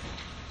here.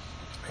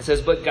 It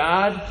says, "But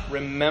God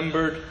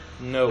remembered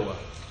Noah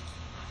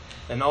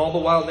and all the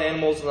wild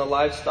animals and the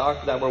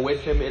livestock that were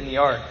with him in the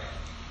ark.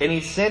 And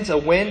he sent a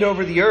wind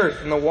over the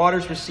earth, and the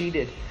waters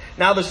receded.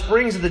 Now the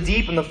springs of the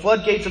deep and the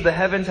floodgates of the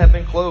heavens have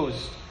been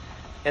closed,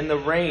 and the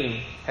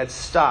rain had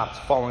stopped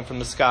falling from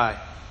the sky.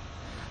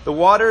 The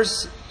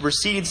waters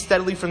receded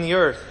steadily from the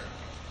earth.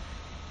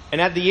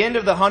 And at the end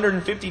of the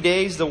 150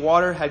 days, the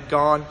water had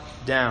gone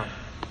down."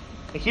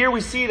 And here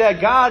we see that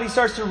God, He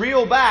starts to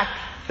reel back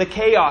the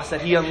chaos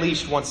that He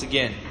unleashed once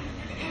again.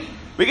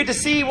 We get to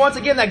see once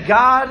again that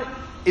God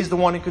is the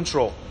one in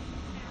control.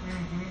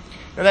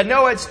 And that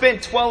Noah had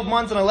spent 12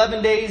 months and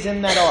 11 days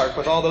in that ark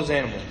with all those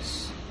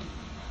animals.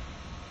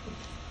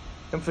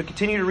 And if we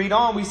continue to read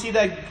on, we see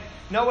that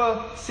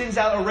Noah sends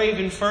out a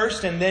raven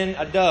first and then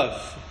a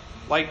dove.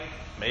 Like,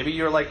 maybe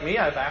you're like me,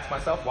 I've asked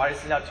myself, why did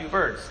he send out two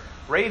birds?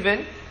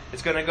 Raven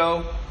is going to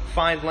go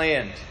find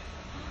land.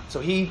 So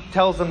he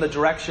tells them the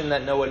direction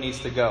that Noah needs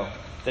to go.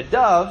 The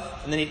dove,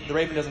 and then the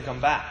raven doesn't come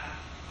back.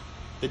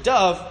 The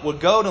dove would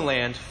go to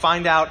land,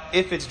 find out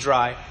if it's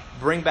dry,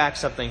 bring back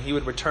something. He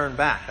would return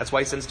back. That's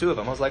why he sends two of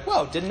them. I was like,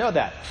 whoa, didn't know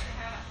that.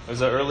 It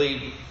was an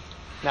early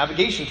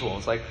navigation tool.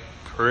 It's like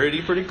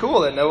pretty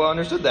cool that Noah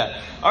understood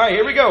that. All right,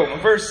 here we go.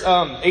 Verse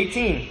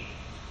 18.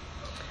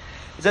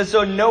 It says,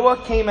 "So Noah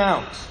came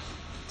out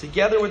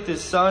together with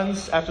his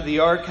sons after the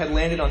ark had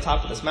landed on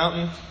top of this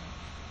mountain."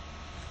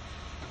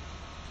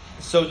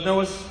 So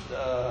Noah's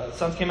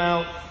sons came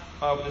out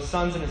with his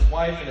sons and his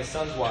wife and his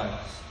sons' wives.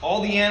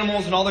 All the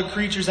animals and all the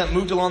creatures that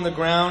moved along the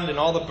ground and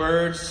all the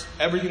birds,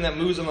 everything that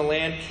moves on the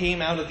land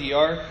came out of the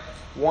ark,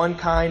 one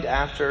kind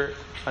after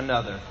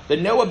another.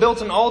 Then Noah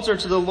built an altar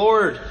to the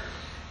Lord,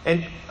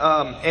 and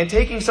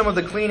taking some of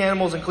the clean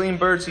animals and clean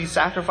birds, he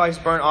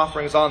sacrificed burnt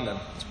offerings on them.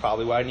 That's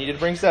probably why I needed to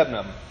bring 7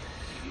 of them.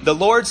 The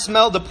Lord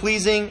smelled the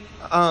pleasing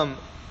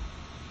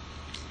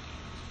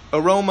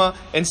aroma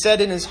and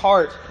said in his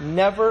heart,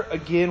 "Never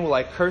again will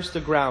I curse the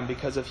ground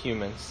because of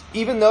humans.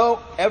 Even though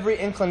every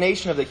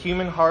inclination of the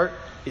human heart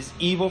is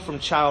evil from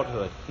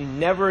childhood,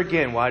 never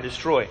again will I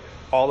destroy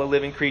all the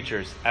living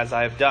creatures as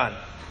I have done."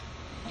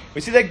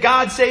 We see that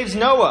God saves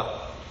Noah.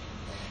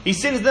 He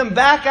sends them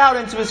back out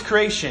into his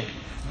creation,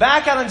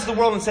 back out into the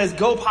world, and says,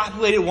 "Go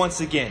populate it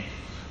once again.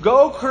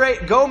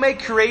 Go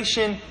make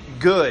creation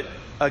good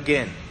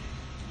again."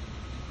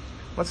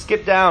 Let's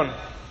skip down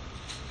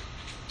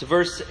to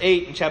verse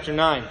 8 in chapter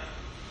 9.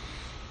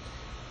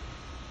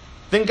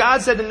 Then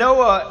God said to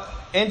Noah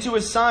and to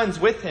his sons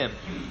with him,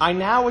 "I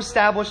now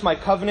establish my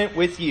covenant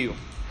with you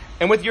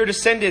and with your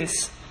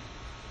descendants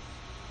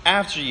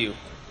after you,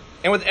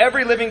 and with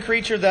every living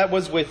creature that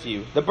was with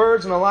you, the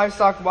birds and the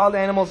livestock, the wild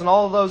animals, and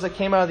all of those that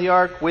came out of the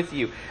ark with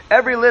you.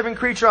 Every living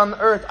creature on the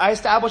earth, I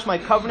establish my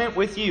covenant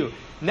with you.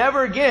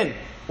 Never again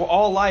will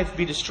all life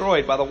be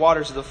destroyed by the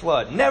waters of the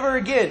flood. Never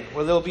again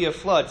will there be a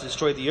flood to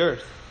destroy the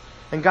earth."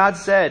 And God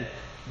said,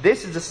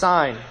 "This is the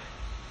sign,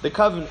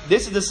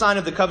 This is the sign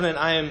of the covenant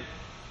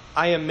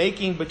I am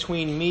making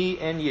between me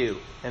and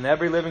you and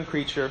every living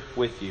creature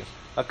with you.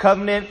 A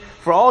covenant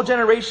for all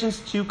generations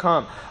to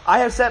come. I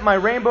have set my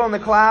rainbow in the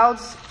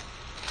clouds,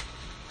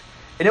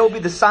 and it will be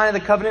the sign of the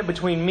covenant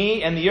between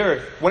me and the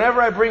earth.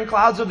 Whenever I bring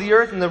clouds over the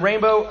earth and the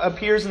rainbow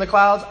appears in the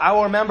clouds, I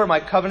will remember my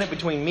covenant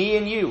between me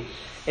and you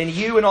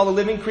and all the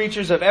living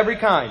creatures of every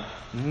kind.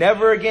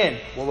 Never again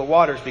will the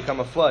waters become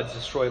a flood to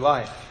destroy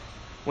life.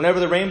 Whenever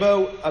the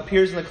rainbow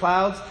appears in the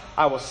clouds,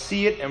 I will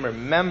see it and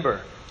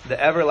remember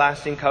the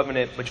everlasting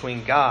covenant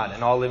between God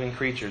and all living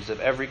creatures of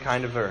every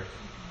kind of earth."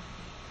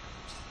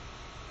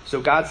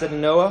 So God said to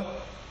Noah,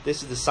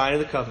 "This is the sign of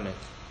the covenant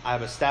I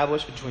have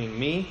established between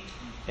me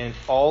and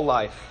all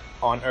life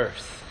on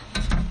earth."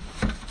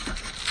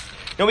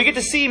 Now we get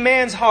to see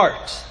man's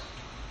heart.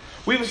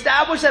 We've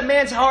established that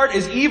man's heart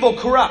is evil,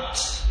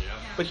 corrupt.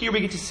 But here we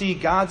get to see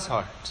God's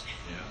heart.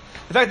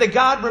 The fact that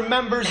God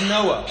remembers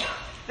Noah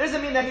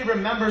doesn't mean that he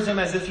remembers him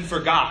as if he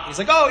forgot. He's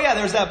like, "Oh yeah,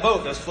 there's that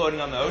boat that was floating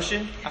on the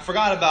ocean. I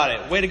forgot about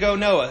it. Way to go,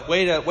 Noah.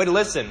 Way to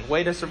listen.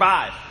 Way to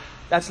survive."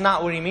 That's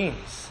not what he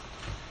means.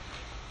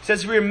 He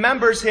says he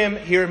remembers him.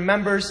 He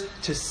remembers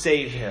to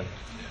save him.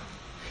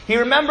 He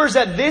remembers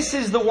that this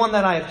is the one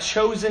that I have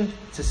chosen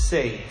to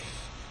save.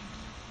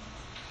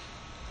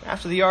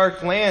 After the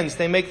ark lands,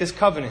 they make this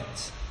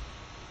covenant.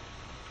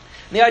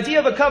 And the idea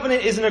of a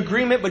covenant is an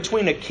agreement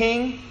between a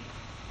king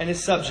and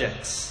his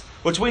subjects.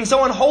 Between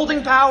someone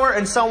holding power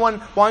and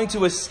someone wanting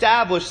to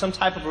establish some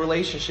type of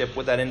relationship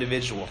with that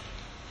individual.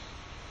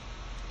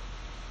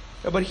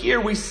 But here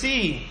we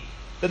see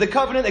that the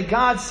covenant that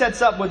God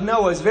sets up with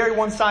Noah is very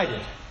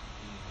one-sided.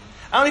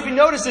 I don't know if you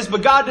notice this,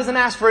 but God doesn't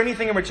ask for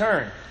anything in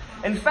return.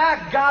 In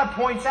fact, God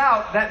points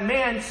out that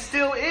man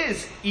still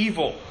is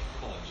evil.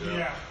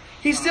 Yeah.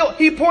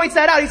 He points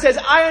that out. He says,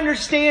 "I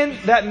understand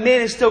that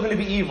man is still going to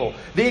be evil.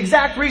 The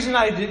exact reason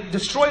I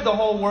destroyed the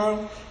whole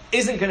world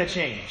isn't going to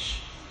change.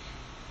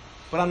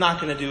 But I'm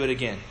not going to do it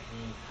again.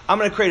 I'm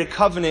going to create a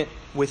covenant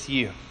with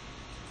you."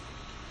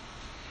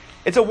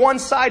 It's a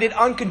one-sided,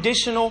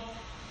 unconditional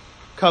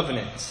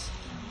covenant.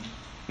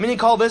 Many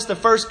call this the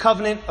first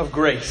covenant of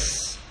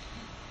grace.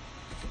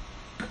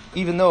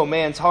 Even though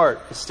man's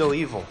heart is still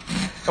evil.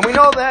 And we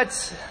know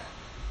that's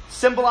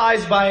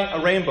symbolized by a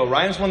rainbow,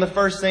 right? It's one of the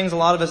first things a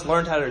lot of us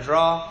learned how to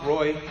draw.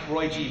 Roy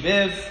G.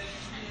 Biv,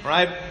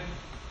 right?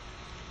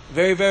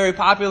 Very, very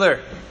popular.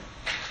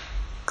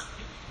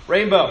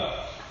 Rainbow.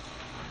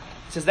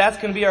 It says that's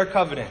going to be our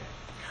covenant.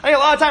 I mean, a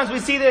lot of times we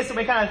see this and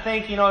we kind of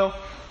think,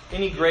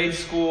 any grade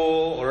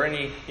school or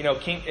any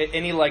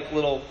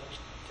little,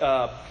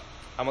 I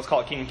almost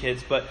call it King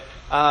Kids, but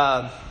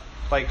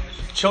like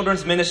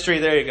children's ministry.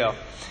 There you go.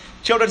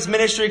 Children's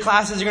ministry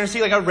classes, you're going to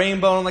see like a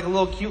rainbow and like a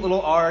little cute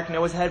little ark,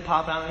 Noah's head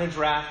popping out, and a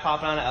giraffe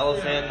popping out, an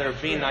elephant. They're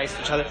being nice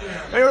to each other.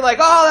 And you're like,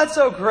 "Oh, that's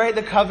so great,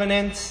 the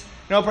covenant."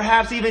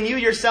 Perhaps even you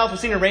yourself have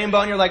seen a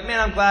rainbow and you're like, "Man,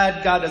 I'm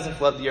glad God doesn't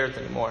flood the earth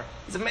anymore.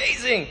 It's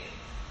amazing."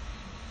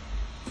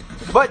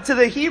 But to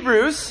the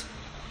Hebrews,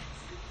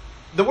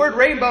 the word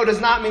rainbow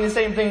does not mean the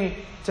same thing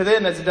to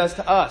them as it does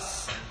to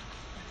us.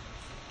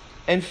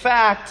 In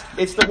fact,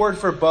 it's the word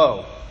for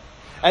bow,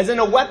 as in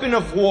a weapon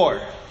of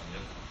war.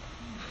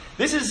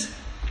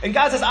 And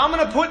God says, "I'm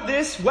going to put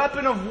this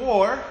weapon of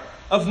war,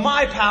 of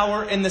my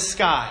power, in the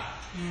sky."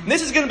 And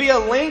this is going to be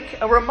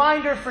a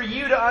reminder for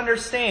you to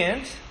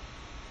understand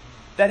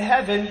that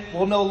heaven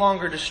will no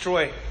longer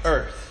destroy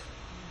earth.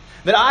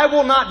 That I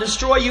will not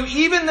destroy you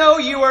even though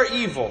you are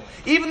evil.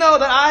 Even though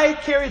that I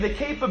carry the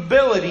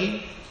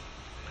capability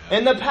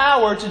and the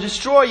power to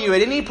destroy you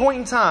at any point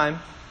in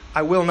time,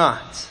 I will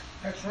not.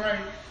 That's right.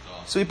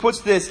 So he puts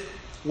this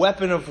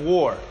weapon of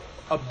war,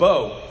 a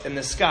bow, in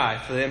the sky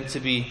for them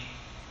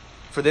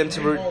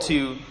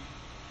to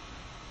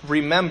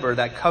remember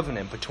that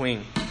covenant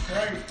between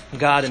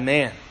God and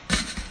man.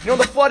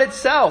 The flood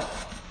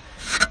itself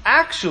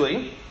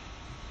actually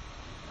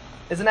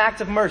is an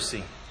act of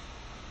mercy.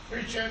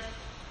 Preach it.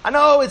 I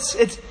know it's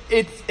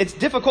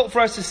difficult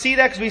for us to see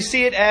that because we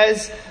see it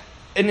as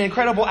an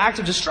incredible act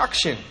of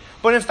destruction.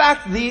 But in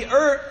fact, the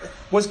earth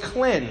was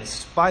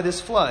cleansed by this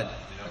flood.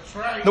 That's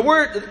right. The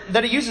word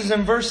that he uses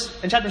in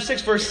chapter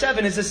 6, verse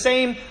 7 is the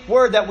same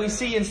word that we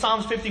see in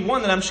Psalms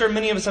 51 that I'm sure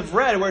many of us have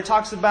read, where it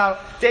talks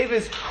about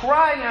David's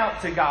crying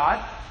out to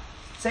God,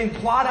 saying,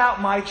 blot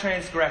out my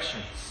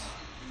transgressions.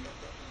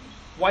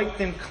 Wipe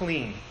them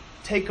clean.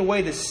 Take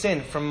away the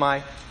sin from my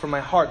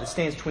heart that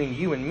stands between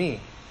you and me.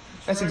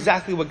 That's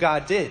exactly what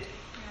God did.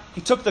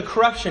 He took the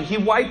corruption. He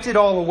wiped it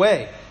all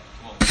away.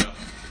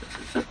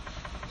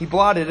 He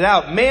blotted it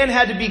out. Man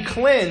had to be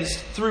cleansed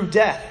through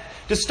death,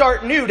 to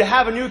start new, to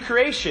have a new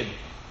creation.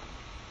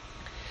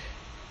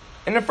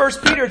 And in 1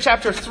 Peter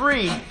chapter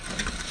 3,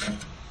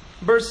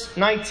 verse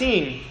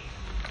 19,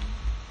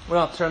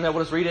 well, I'll turn there,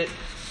 we'll just read it.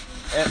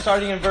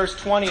 Starting in verse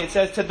 20, it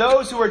says, to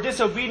those who were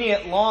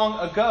disobedient long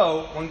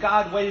ago, when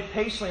God waited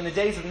patiently in the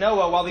days of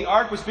Noah while the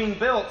ark was being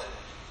built,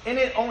 in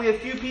it only a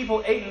few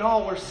people, 8 in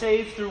all, were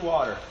saved through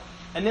water.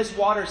 And this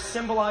water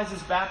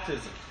symbolizes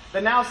baptism,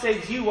 that now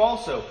saves you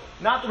also,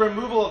 not the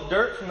removal of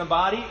dirt from the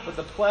body, but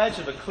the pledge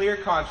of a clear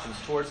conscience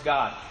towards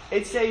God.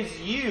 It saves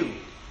you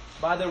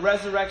by the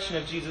resurrection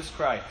of Jesus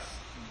Christ,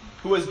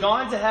 who has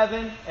gone to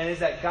heaven and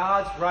is at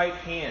God's right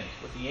hand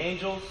with the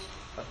angels,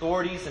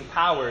 authorities, and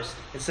powers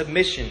in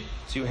submission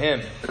to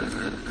Him.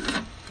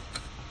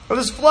 Well,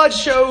 this flood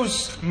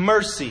shows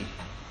mercy.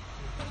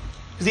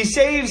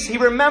 Because He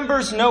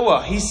remembers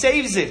Noah. He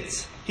saves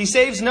it. He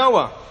saves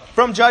Noah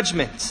from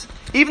judgment.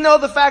 Even though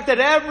the fact that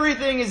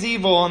everything is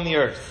evil on the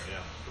earth.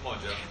 Come on,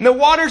 Joe. And the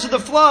waters of the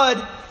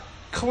flood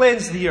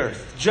cleanse the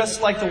earth,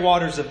 just like the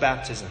waters of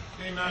baptism.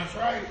 Amen. That's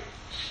right.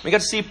 We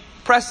got to see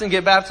Preston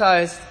get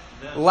baptized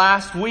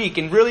last week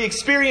and really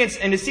experience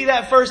and to see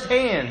that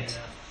firsthand,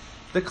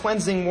 the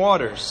cleansing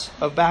waters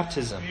of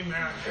baptism.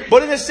 Amen.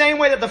 But in the same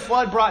way that the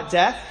flood brought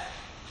death,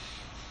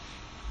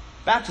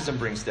 baptism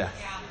brings death.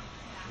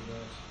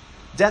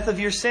 Death of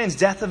your sins,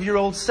 death of your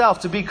old self,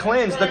 to be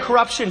cleansed, the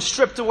corruption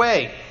stripped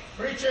away.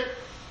 Preach it.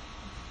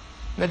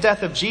 And the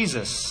death of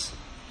Jesus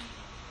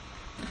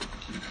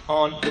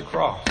on the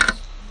cross.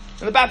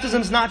 And the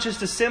baptism is not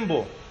just a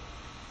symbol.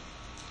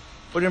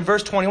 But in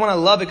verse 21, I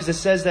love it because it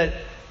says that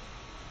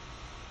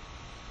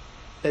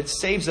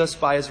saves us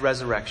by His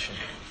resurrection.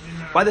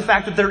 By the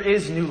fact that there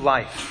is new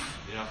life.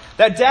 Yeah.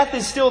 That death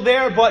is still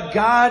there, but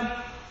God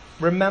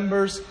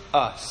remembers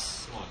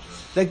us. Come on, Joe.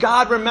 That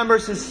God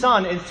remembers His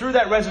Son, and through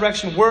that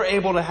resurrection, we're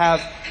able to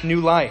have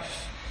new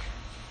life.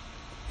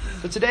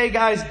 So today,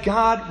 guys,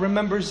 God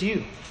remembers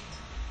you.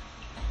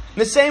 In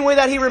the same way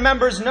that He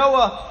remembers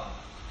Noah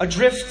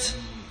adrift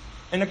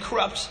in a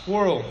corrupt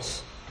world,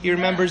 He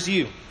remembers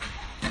you.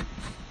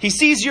 He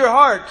sees your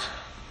heart.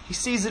 He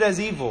sees it as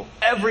evil,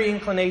 every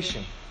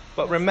inclination,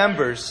 but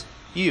remembers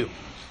you.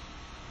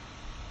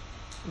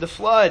 The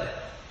flood,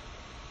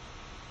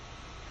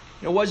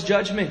 was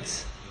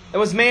judgment. It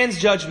was man's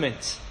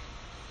judgment.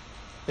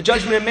 The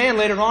judgment of man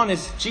later on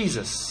is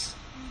Jesus.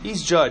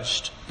 He's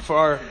judged for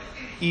our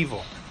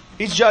evil.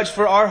 He's judged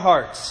for our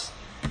hearts.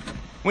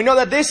 We know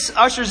that this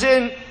ushers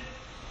in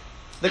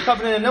the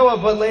covenant of Noah,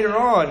 but later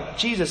on,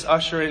 Jesus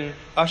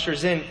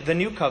ushers in the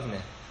new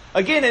covenant.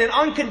 Again, an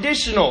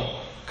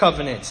unconditional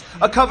covenant.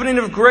 A covenant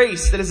of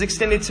grace that is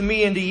extended to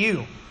me and to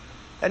you.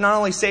 That not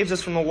only saves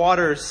us from the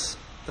waters,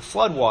 the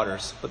flood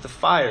waters, but the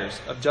fires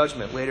of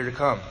judgment later to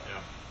come.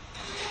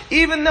 Yeah.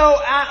 Even though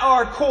at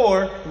our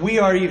core, we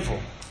are evil,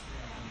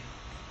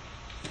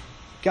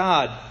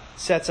 God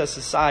sets us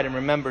aside and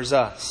remembers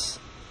us.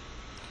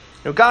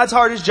 God's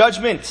heart is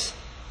judgment,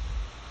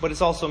 but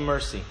it's also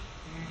mercy.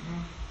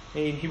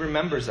 He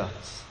remembers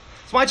us.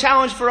 So my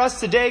challenge for us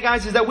today,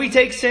 guys, is that we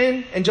take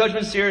sin and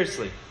judgment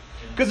seriously.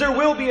 Because there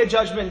will be a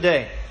judgment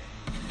day.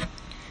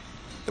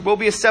 There will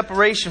be a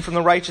separation from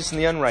the righteous and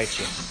the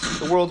unrighteous.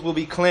 The world will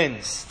be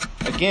cleansed.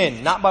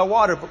 Again, not by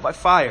water, but by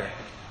fire.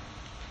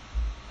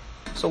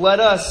 So let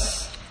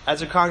us,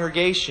 as a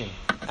congregation,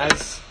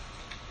 as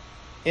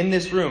in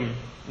this room,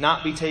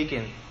 not be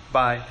taken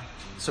by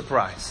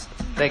surprise.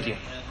 Thank you.